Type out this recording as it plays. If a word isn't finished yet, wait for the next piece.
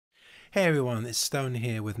Hey everyone, it's Stone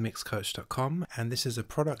here with mixcoach.com, and this is a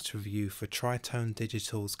product review for Tritone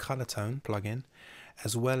Digital's ColorTone plugin,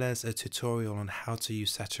 as well as a tutorial on how to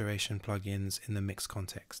use saturation plugins in the mix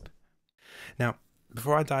context. Now,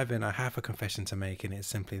 before I dive in, I have a confession to make, and it's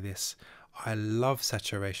simply this. I love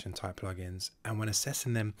saturation type plugins, and when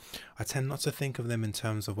assessing them, I tend not to think of them in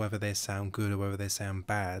terms of whether they sound good or whether they sound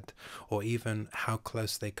bad, or even how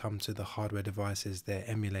close they come to the hardware devices they're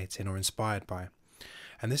emulating or inspired by.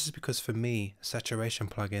 And this is because for me, saturation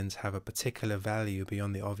plugins have a particular value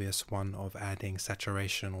beyond the obvious one of adding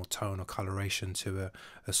saturation or tone or coloration to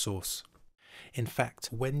a source. In fact,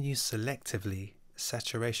 when used selectively,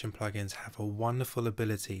 saturation plugins have a wonderful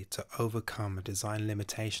ability to overcome a design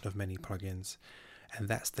limitation of many plugins, and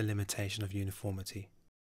that's the limitation of uniformity.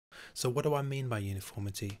 So what do I mean by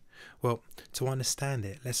uniformity? Well, to understand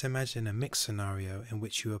it, let's imagine a mix scenario in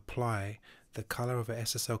which you apply the color of a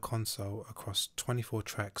SSL console across 24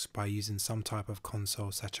 tracks by using some type of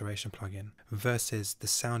console saturation plugin versus the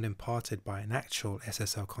sound imparted by an actual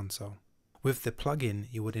SSL console. With the plugin,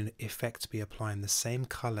 you would in effect be applying the same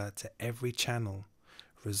color to every channel,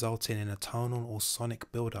 resulting in a tonal or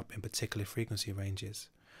sonic build-up in particular frequency ranges.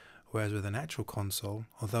 Whereas with an actual console,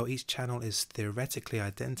 although each channel is theoretically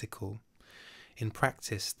identical, in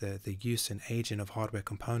practice the use and aging of hardware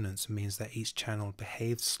components means that each channel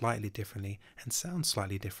behaves slightly differently and sounds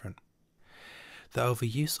slightly different. The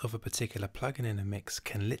overuse of a particular plugin in a mix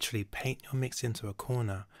can literally paint your mix into a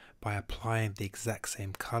corner by applying the exact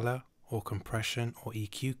same color or compression or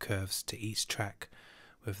EQ curves to each track,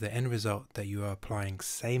 with the end result that you are applying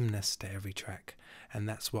sameness to every track, and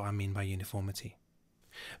that's what I mean by uniformity.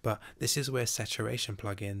 But this is where saturation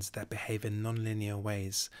plugins that behave in non-linear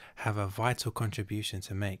ways have a vital contribution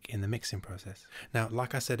to make in the mixing process. Now,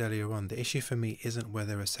 like I said earlier on, the issue for me isn't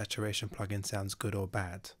whether a saturation plugin sounds good or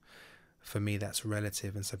bad. For me, that's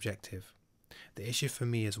relative and subjective. The issue for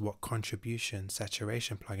me is what contribution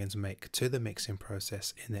saturation plugins make to the mixing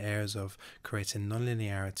process in the areas of creating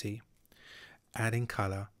non-linearity, adding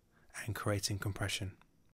color, and creating compression.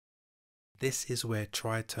 This is where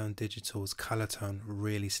Tritone Digital's ColorTone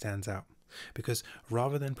really stands out, because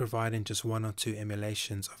rather than providing just one or two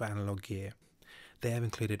emulations of analog gear, they have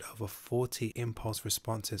included over 40 impulse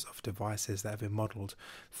responses of devices that have been modeled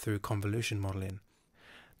through convolution modeling.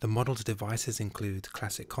 The modeled devices include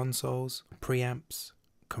classic consoles, preamps,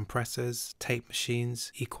 compressors, tape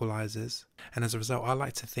machines, equalizers, and as a result I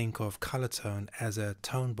like to think of ColorTone as a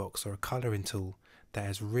tone box or a coloring tool that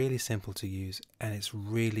is really simple to use, and it's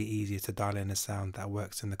really easy to dial in a sound that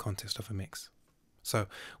works in the context of a mix. So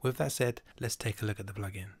with that said, let's take a look at the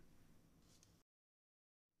plugin.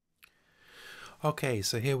 Okay,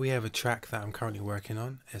 so here we have a track that I'm currently working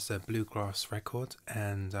on. It's a bluegrass record,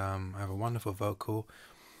 and I have a wonderful vocal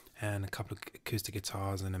and a couple of acoustic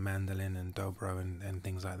guitars and a mandolin and dobro and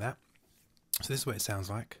things like that. So this is what it sounds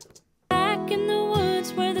like. Back in the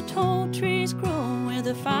woods where the tall trees grow, where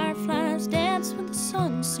the fireflies dance when the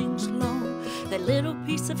sun sinks low, that little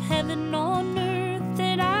piece of heaven on earth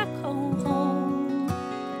that I call home.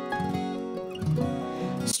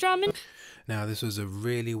 Strumming. Now this was a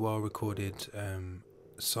really well recorded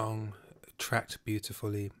song, tracked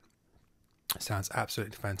beautifully. Sounds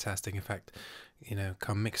absolutely fantastic. In fact, you know,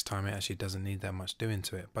 come mix time it actually doesn't need that much doing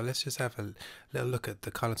to it. But let's just have a little look at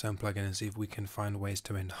the ColorTone plugin and see if we can find ways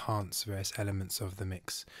to enhance various elements of the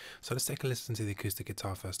mix. So let's take a listen to the acoustic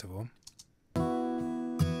guitar first of all.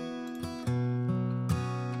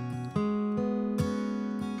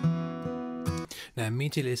 Now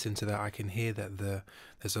immediately listen to that, I can hear that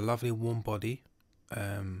there's a lovely warm body,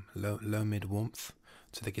 low mid warmth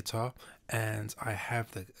to the guitar, and I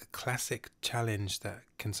have the classic challenge that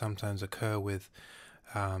can sometimes occur with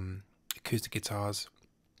acoustic guitars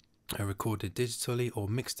recorded digitally or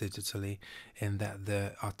mixed digitally, in that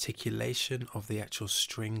the articulation of the actual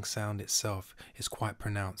string sound itself is quite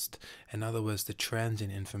pronounced. In other words, the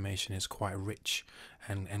transient information is quite rich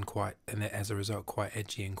and as a result quite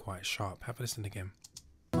edgy and quite sharp. Have a listen again.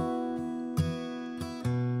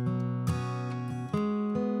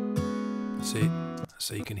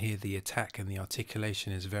 So you can hear the attack and the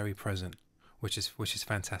articulation is very present, which is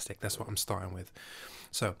fantastic. That's what I'm starting with.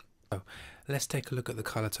 So let's take a look at the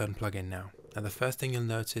ColorTone plugin now. Now the first thing you'll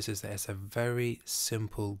notice is that it's a very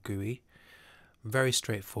simple GUI, very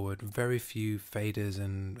straightforward, very few faders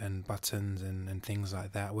and buttons and things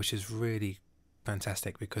like that, which is really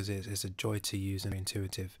fantastic because it's a joy to use and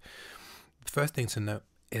intuitive. The first thing to note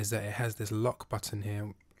is that it has this lock button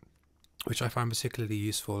here, which I find particularly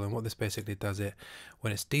useful, and what this basically does, it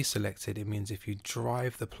when it's deselected, it means if you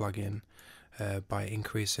drive the plugin by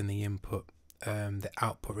increasing the input, the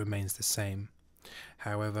output remains the same.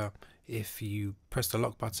 However, If you press the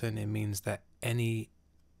lock button, it means that any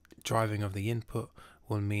driving of the input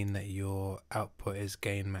will mean that your output is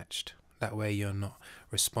gain matched. That way you're not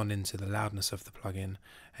responding to the loudness of the plugin,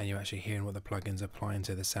 and you're actually hearing what the plugin's applying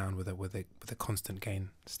to the sound with a constant gain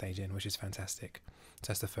stage in, which is fantastic. So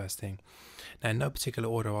that's the first thing. Now, in no particular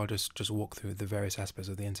order, I'll just walk through the various aspects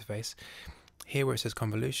of the interface. Here where it says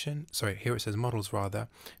here it says models rather.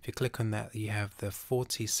 If you click on that, you have the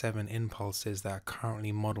 47 impulses that are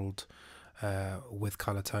currently modeled with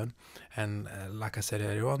ColorTone, and like I said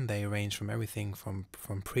earlier on, they range from everything from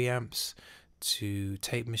preamps to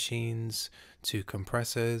tape machines to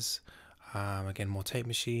compressors, again more tape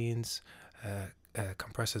machines,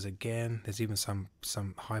 compressors again. There's even some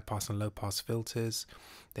high pass and low pass filters.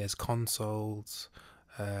 There's consoles.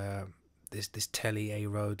 This Tele A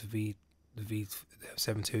Road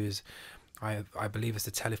V72 is, I believe it's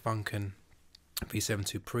the Telefunken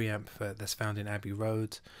V72 preamp that's found in Abbey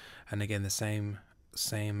Road, and again the same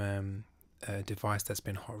device that's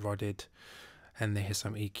been hot rodded. And here's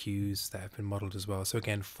some EQs that have been modeled as well. So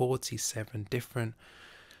again, 47 different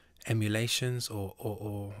emulations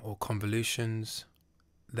or convolutions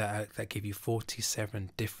that give you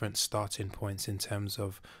 47 different starting points in terms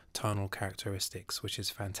of tonal characteristics, which is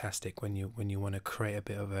fantastic when you want to create a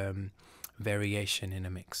bit of variation in a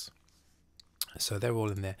mix. So they're all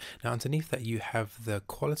in there. Now underneath that you have the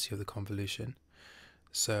quality of the convolution.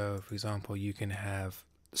 So for example, you can have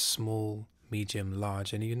small, medium,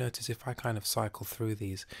 large, and you notice if I kind of cycle through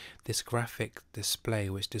this graphic display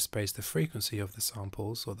which displays the frequency of the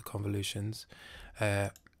samples or the convolutions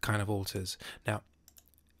kind of alters. Now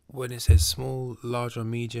when it says small, large or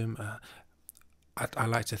medium, I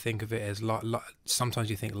like to think of it as sometimes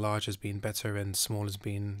you think large as being better and small as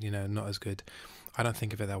being, you know, not as good. I don't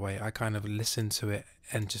think of it that way. I kind of listen to it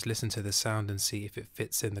and just listen to the sound and see if it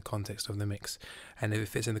fits in the context of the mix. And if it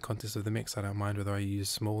fits in the context of the mix, I don't mind whether I use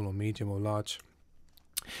small or medium or large.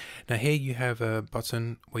 Now here you have a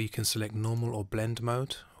button where you can select normal or blend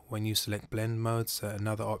mode. When you select blend modes,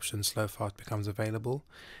 another option, slow fast, becomes available.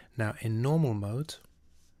 Now in normal mode,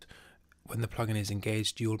 when the plugin is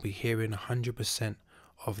engaged, you'll be hearing 100%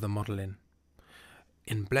 of the modeling.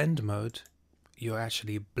 In blend mode, you're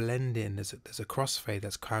actually blending. There's a crossfade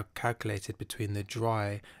that's calculated between the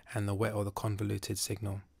dry and the wet or the convoluted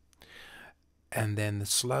signal. And then the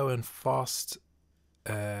slow and fast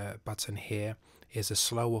button here is a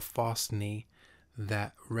slow or fast knee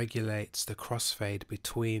that regulates the crossfade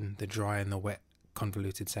between the dry and the wet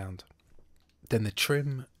convoluted sound. Then the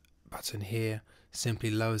trim button here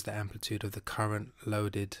simply lowers the amplitude of the current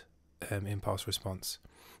loaded impulse response.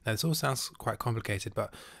 Now this all sounds quite complicated,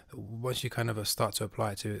 but once you kind of start to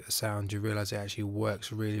apply it to a sound, you realize it actually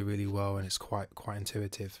works really, really well, and it's quite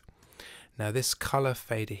intuitive. Now this color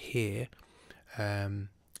fader here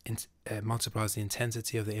multiplies the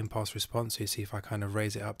intensity of the impulse response. So you see if I kind of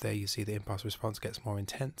raise it up there, you see the impulse response gets more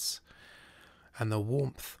intense, and the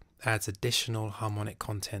warmth adds additional harmonic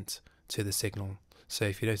content to the signal. So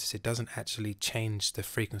if you notice, it doesn't actually change the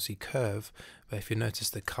frequency curve, but if you notice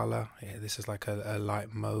the color, this is like a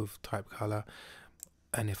light mauve type color,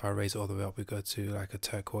 and if I raise it all the way up, we go to like a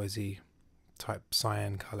turquoisey type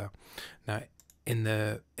cyan color. Now in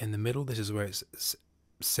the middle, this is where it's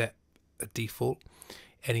set a default.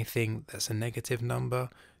 Anything that's a negative number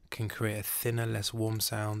can create a thinner, less warm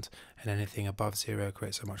sound, and anything above 0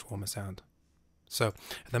 creates a much warmer sound. So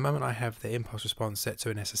at the moment I have the impulse response set to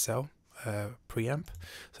an SSL preamp.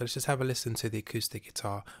 So let's just have a listen to the acoustic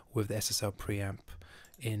guitar with the SSL preamp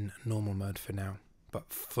in normal mode for now,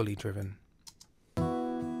 but fully driven.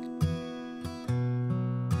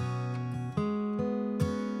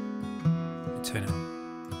 Turn it on.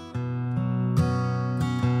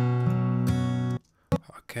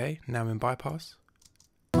 Okay, now I'm in bypass.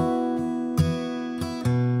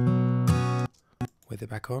 With it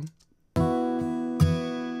back on.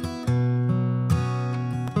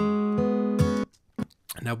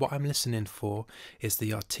 Now what I'm listening for is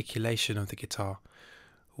the articulation of the guitar.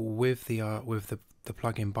 With the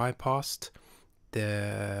plugin bypassed,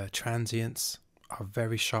 the transients are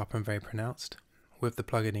very sharp and very pronounced. With the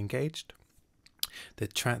plugin engaged, the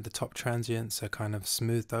top transients are kind of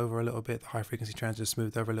smoothed over a little bit. The high frequency transients are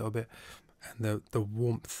smoothed over a little bit, and the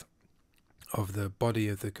warmth of the body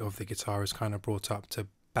of the guitar is kind of brought up to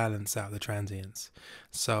balance out the transients.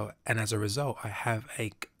 So, and as a result, I have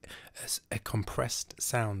a compressed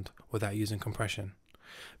sound without using compression,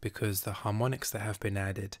 because the harmonics that have been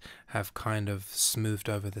added have kind of smoothed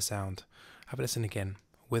over the sound. Have a listen again,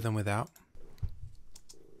 with and without.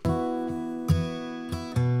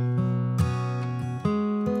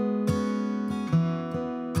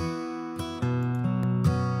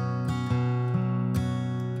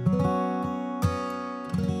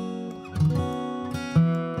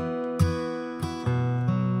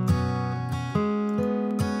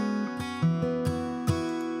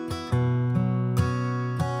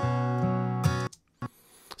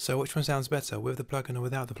 So which one sounds better, with the plugin or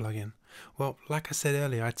without the plugin? Well, like I said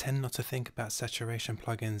earlier, I tend not to think about saturation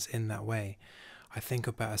plugins in that way. I think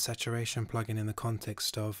about a saturation plugin in the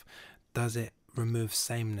context of, does it remove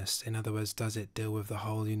sameness? In other words, does it deal with the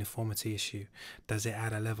whole uniformity issue? Does it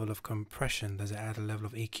add a level of compression? Does it add a level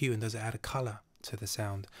of EQ? And does it add a color to the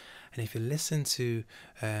sound? And if you listen to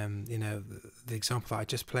the example that I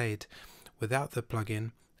just played, without the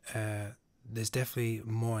plugin, there's definitely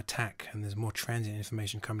more attack and there's more transient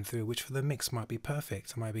information coming through, which for the mix might be perfect.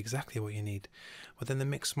 It might be exactly what you need. But then the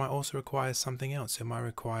mix might also require something else. It might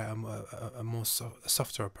require a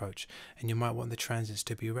softer approach, and you might want the transients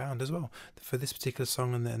to be round as well. For this particular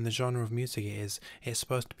song and the genre of music it's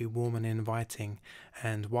supposed to be warm and inviting.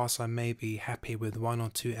 And whilst I may be happy with one or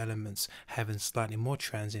two elements having slightly more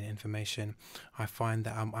transient information, I find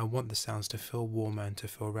that I want the sounds to feel warmer and to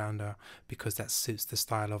feel rounder, because that suits the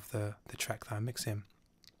style of the track that I'm mixing.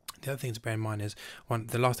 The other thing to bear in mind is,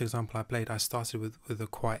 the last example I played, I started with a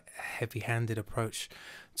quite heavy-handed approach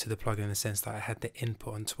to the plugin, in the sense that I had the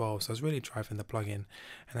input on 12, so I was really driving the plugin.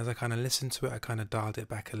 And as I kind of listened to it, I kind of dialed it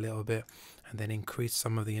back a little bit, and then increased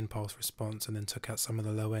some of the impulse response, and then took out some of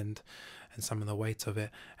the low end and some of the weight of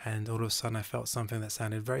it. And all of a sudden, I felt something that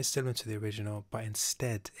sounded very similar to the original, but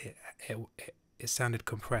instead it sounded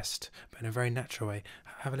compressed, but in a very natural way.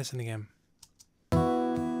 Have a listen again.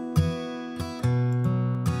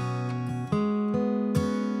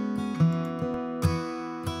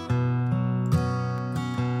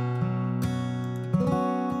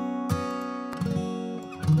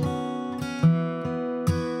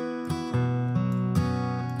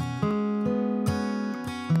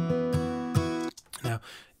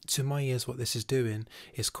 To my ears, what this is doing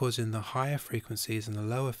is causing the higher frequencies and the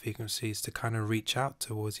lower frequencies to kind of reach out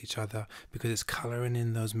towards each other, because it's colouring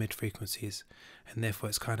in those mid frequencies, and therefore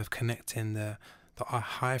it's kind of connecting the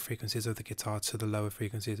higher frequencies of the guitar to the lower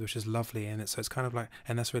frequencies, which is lovely. And so it's kind of like,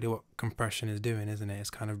 and that's really what compression is doing, isn't it? It's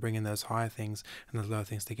kind of bringing those higher things and those lower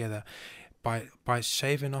things together. By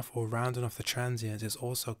shaving off or rounding off the transients, it's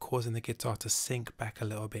also causing the guitar to sink back a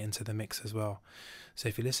little bit into the mix as well. So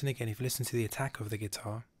if you listen again, if you listen to the attack of the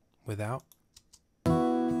guitar without,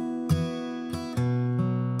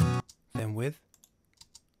 then with,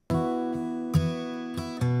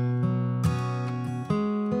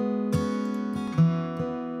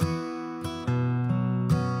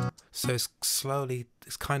 so it's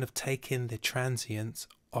kind of taking the transients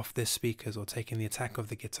off the speakers, or taking the attack of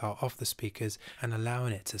the guitar off the speakers and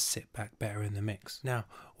allowing it to sit back better in the mix. Now,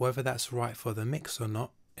 whether that's right for the mix or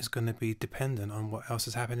not is going to be dependent on what else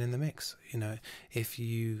is happening in the mix. You know, if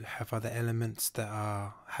you have other elements that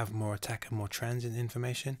have more attack and more transient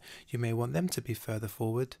information, you may want them to be further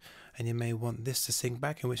forward, and you may want this to sink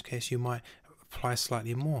back, in which case you might apply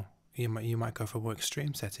slightly more. You might go for a more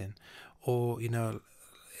extreme setting, or, you know,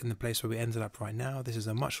 in the place where we ended up right now, this is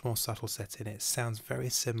a much more subtle setting. It sounds very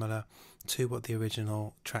similar to what the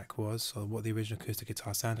original track was, or what the original acoustic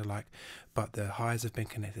guitar sounded like, but the highs have been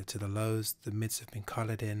connected to the lows, the mids have been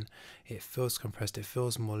coloured in, it feels compressed, it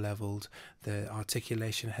feels more leveled, the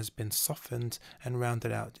articulation has been softened and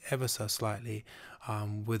rounded out ever so slightly,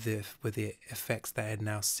 with the effects that it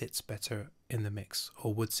now sits better in the mix,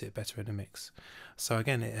 or would sit better in the mix. So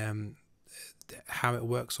again, how it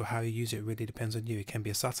works or how you use it really depends on you. It can be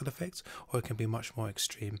a subtle effect, or it can be much more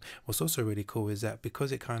extreme. What's also really cool is that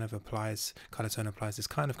because it kind of ColorTone applies this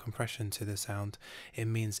kind of compression to the sound, it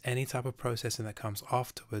means any type of processing that comes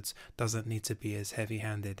afterwards doesn't need to be as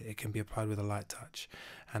heavy-handed. It can be applied with a light touch,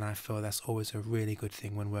 and I feel that's always a really good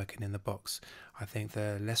thing when working in the box. I think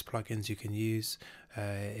the less plugins you can use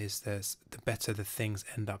the better the things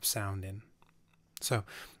end up sounding. So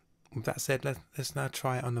with that said, let's now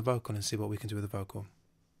try it on the vocal and see what we can do with the vocal.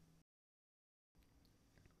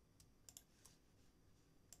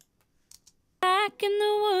 Back in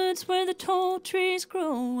the woods where the tall trees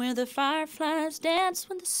grow, where the fireflies dance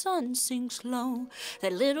when the sun sinks low,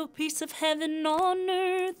 that little piece of heaven on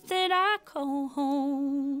earth that I call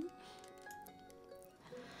home.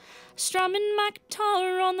 Strumming my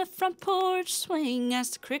guitar on the front porch swing, as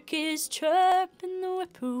the crickets chirp and the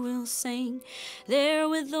whippoorwill sing, there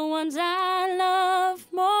with the ones I love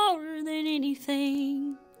more than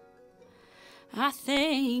anything. I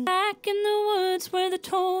think back in the woods where the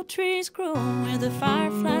tall trees grow, where the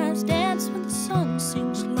fireflies dance when the sun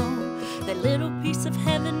sinks low, that little piece of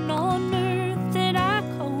heaven on earth that I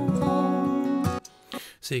call home.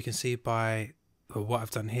 So you can see by what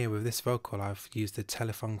I've done here with this vocal, I've used the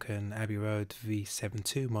Telefunken Abbey Road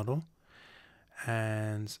V72 model,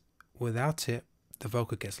 and without it the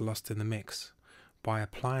vocal gets lost in the mix. By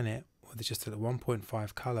applying it with just a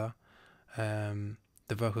 1.5 color, the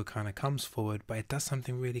the vocal kind of comes forward, but it does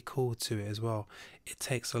something really cool to it as well. It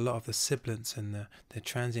takes a lot of the sibilance and the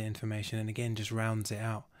transient information and again just rounds it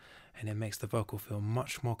out, and it makes the vocal feel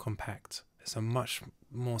much more compact. It's a much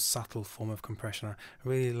more subtle form of compression. I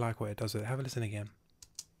really like what it does with it. Have a listen again.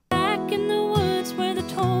 Back in the woods where the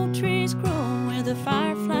tall trees grow, where the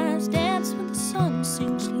fireflies dance when the sun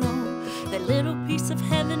sinks low, that little piece of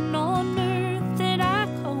heaven on earth that I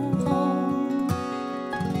call home.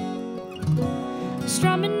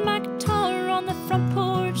 Strumming my guitar on the front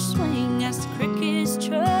porch swing as the crickets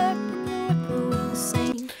chirp and the whippoorwills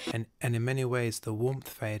sing. And in many ways, the warmth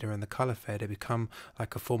fader and the color fader become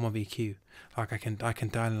like a form of EQ. Like I can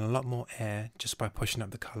dial in a lot more air just by pushing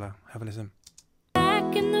up the color. Have a listen.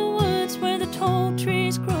 Back in the woods where the tall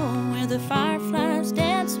trees grow, where the fireflies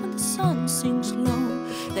dance when the sun sinks low,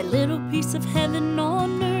 that little piece of heaven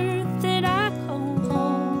on earth that I call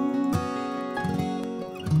home.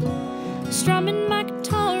 Strumming my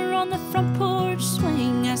guitar on the front porch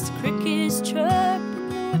swing as the crickets chirp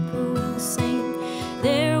and the whippoorwills sing.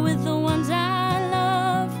 They're with the ones I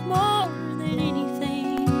love more than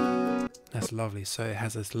anything. That's lovely. So it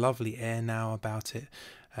has this lovely air now about it.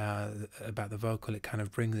 About the vocal, it kind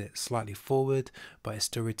of brings it slightly forward, but it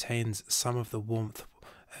still retains some of the warmth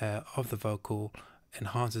of the vocal,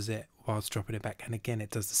 enhances it whilst dropping it back. And again, it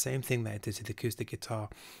does the same thing that it did to the acoustic guitar,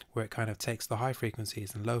 where it kind of takes the high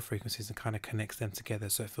frequencies and low frequencies and kind of connects them together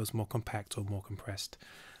so it feels more compact or more compressed.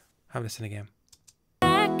 Have a listen again.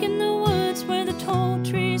 Back in the woods where the tall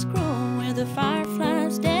trees grow, where the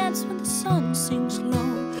fireflies dance when the sun sinks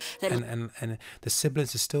low. And the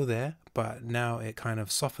sibilance is still there, but now it kind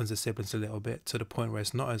of softens the sibilance a little bit to the point where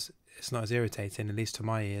it's not as irritating, at least to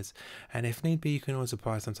my ears. And if need be, you can always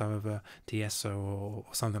apply some type of a de-esser or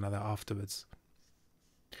something like that afterwards.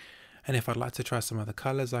 And if I'd like to try some other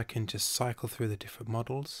colors, I can just cycle through the different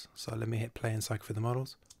models. So let me hit play and cycle through the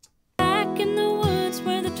models. Back in the woods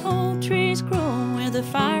where the tall trees grow, where the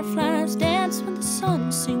fireflies dance when the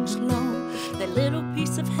sun sinks low, that little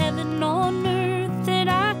piece of heaven on earth that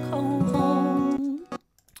I call home.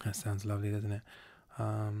 That sounds lovely, doesn't it?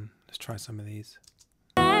 Let's try some of these.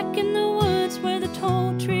 Back in the woods where the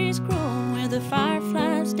tall trees grow, where the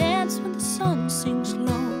fireflies dance when the sun sinks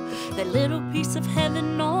low, that little piece of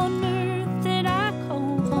heaven on earth that I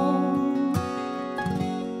call home.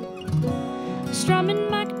 Strumming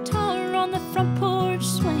my guitar on the front porch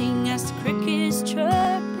swing as the crickets chirp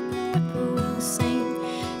and the whippoorwills sing.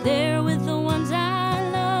 They're with the ones I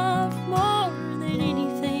love more than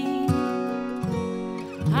anything.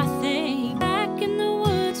 I think back in the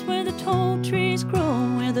woods where the tall trees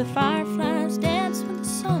grow, where the fireflies dance when the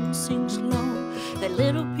sun sinks low, that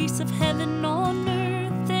little piece of heaven on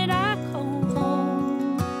earth that I call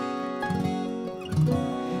home.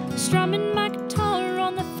 Strumming my guitar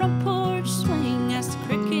on the front porch swing as the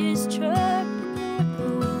crickets chirp and the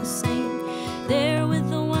whippoorwills sing. They're with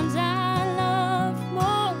the ones I love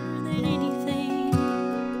more than anything.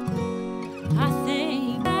 I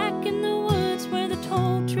think back in the woods where the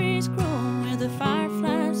tall trees grow, where the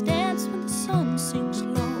fireflies dance when the sun sinks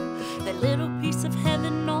low, that little piece of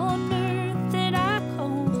heaven on earth that I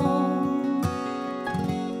call home.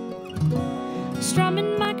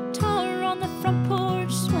 Strumming my guitar on the front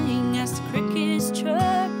porch swing as the crickets chirp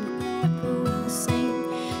and the whippoorwills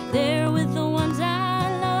sing. They're with the ones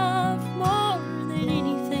I love more than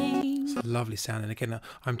anything. It's a lovely sound. And again,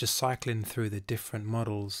 I'm just cycling through the different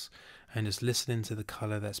models and just listening to the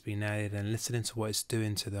color that's been added and listening to what it's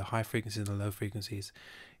doing to the high frequencies and the low frequencies.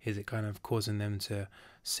 Is it kind of causing them to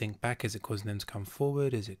sink back? Is it causing them to come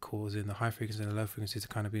forward? Is it causing the high frequencies and the low frequencies to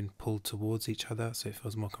kind of be pulled towards each other so it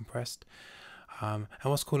feels more compressed? And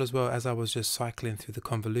what's cool as well, as I was just cycling through the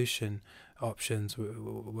convolution options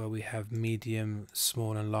where we have medium,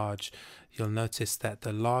 small and large, you'll notice that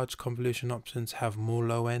the large convolution options have more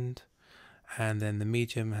low end, and then the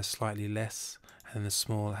medium has slightly less, and the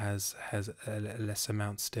small has a less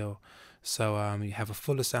amount still. So you have a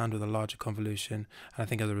fuller sound with a larger convolution, and I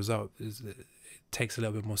think as a result it takes a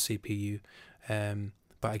little bit more CPU,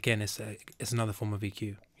 but again it's another form of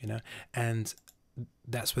EQ, you know, and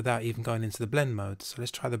that's without even going into the blend mode. So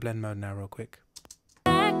let's try the blend mode now real quick.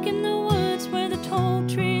 Back in the woods where the tall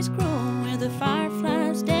trees grow, where the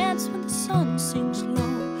fireflies dance when the sun sinks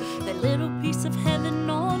low, that little piece of heaven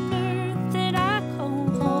on earth that I call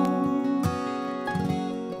home.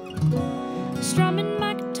 Strumming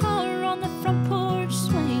my guitar on the front porch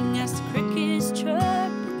swing as the crickets chirp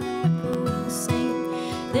and the whippoorwills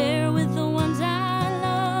sing. They're with the ones I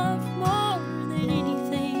love more than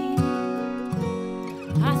anything.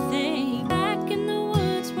 I think back in the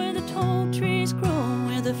woods where the tall trees grow,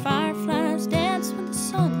 where the fireflies dance when the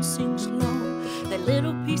sun sinks low, that little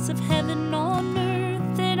heaven on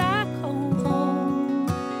earth that I call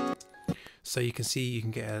home. So you can see you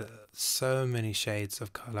can get so many shades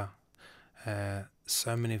of color,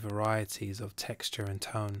 so many varieties of texture and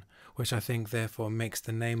tone, which I think therefore makes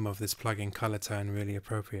the name of this plugin ColorTone really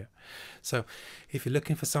appropriate. So if you're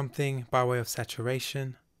looking for something by way of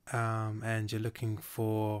saturation, and you're looking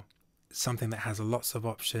for something that has lots of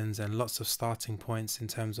options and lots of starting points in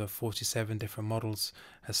terms of 47 different models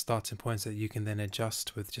as starting points that you can then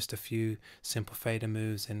adjust with just a few simple fader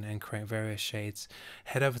moves and create various shades,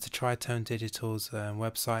 head over to Tritone Digital's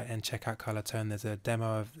website and check out ColorTone. There's a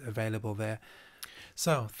demo available there.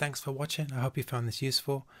 So thanks for watching. I hope you found this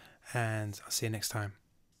useful, and I'll see you next time.